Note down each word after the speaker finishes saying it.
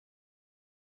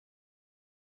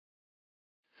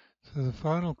So the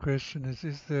final question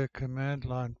is there a command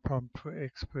line prompt for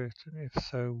expert, and if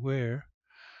so, where?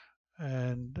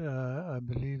 And I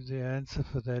believe the answer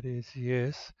for that is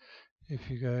yes. If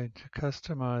you go into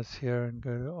Customize here and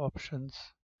go to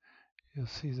Options, you'll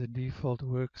see the default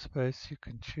workspace. You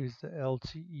can choose the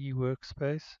LTE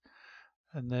workspace,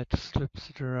 and that flips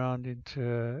it around into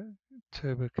a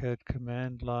TurboCAD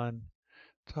command line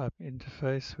type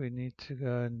interface. We need to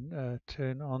go and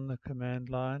turn on the command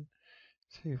line.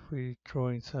 See if we're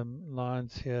drawing some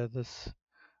lines here. There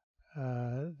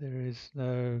is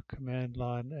no command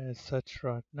line as such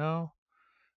right now.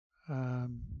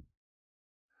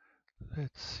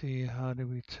 Let's see, how do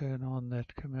we turn on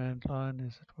that command line?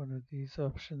 Is it one of these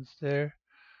options there?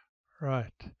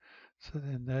 Right. So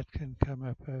then that can come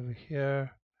up over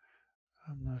here.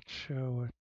 I'm not sure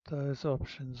what those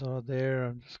options are there.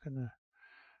 I'm just going to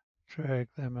drag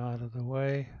them out of the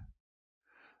way.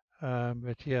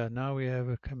 But yeah, now we have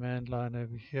a command line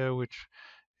over here, which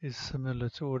is similar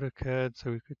to AutoCAD. So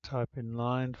we could type in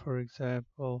line, for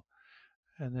example,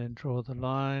 and then draw the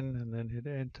line and then hit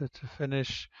enter to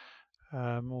finish.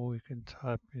 Or we can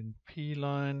type in P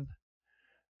line,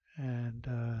 and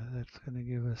that's going to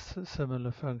give us a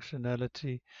similar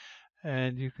functionality.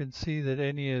 And you can see that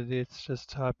any of this, just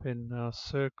type in now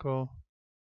circle,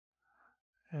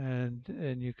 and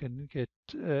you can get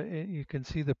you can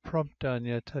see the prompt down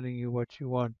here telling you what you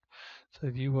want. So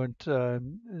if you want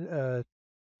 3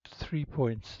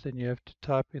 points, then you have to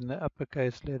type in the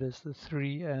uppercase letters, the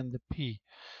 3 and the P.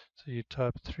 So you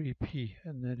type 3P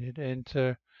and then hit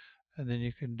enter, and then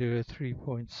you can do a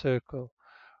 3-point circle.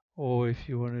 Or if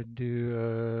you want to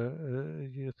do,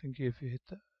 you think if you hit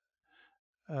the,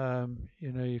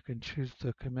 you can choose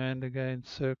the command again,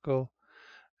 circle,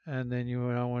 and then you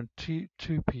now want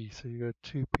 2P. So you go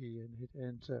 2P and hit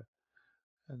enter,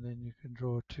 and then you can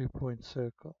draw a 2-point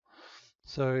circle.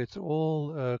 So it's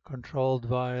all controlled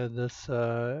via this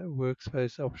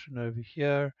workspace option over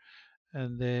here,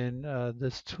 and then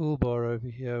this toolbar over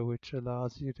here, which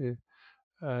allows you to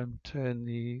turn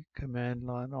the command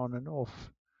line on and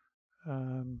off.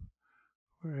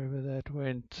 Wherever that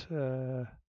went, it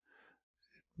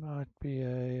might be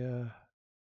a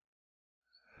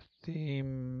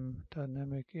theme,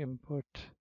 dynamic input,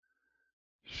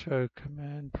 show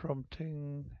command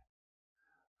prompting.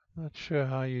 I'm not sure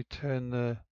how you turn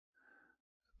the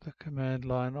command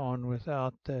line on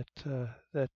without that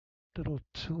that little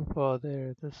toolbar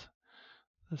there. This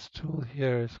tool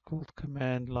here is called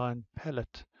command line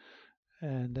palette,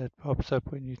 and that pops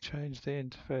up when you change the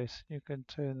interface. You can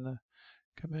turn the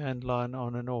command line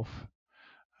on and off.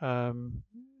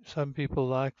 Some people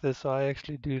like this. I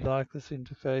actually do like this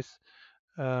interface,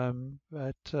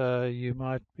 but you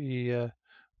might be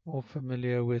more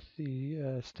familiar with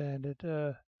the standard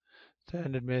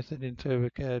method in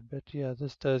TurboCAD. But yeah,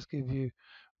 this does give you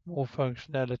more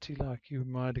functionality like you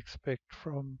might expect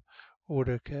from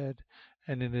AutoCAD.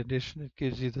 And in addition, it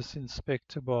gives you this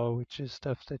inspector bar, which is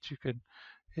stuff that you can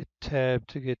hit tab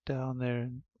to get down there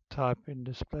and type in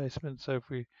displacement. So if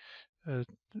we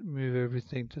move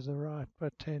everything to the right by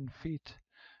 10 feet,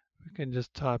 we can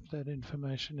just type that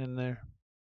information in there.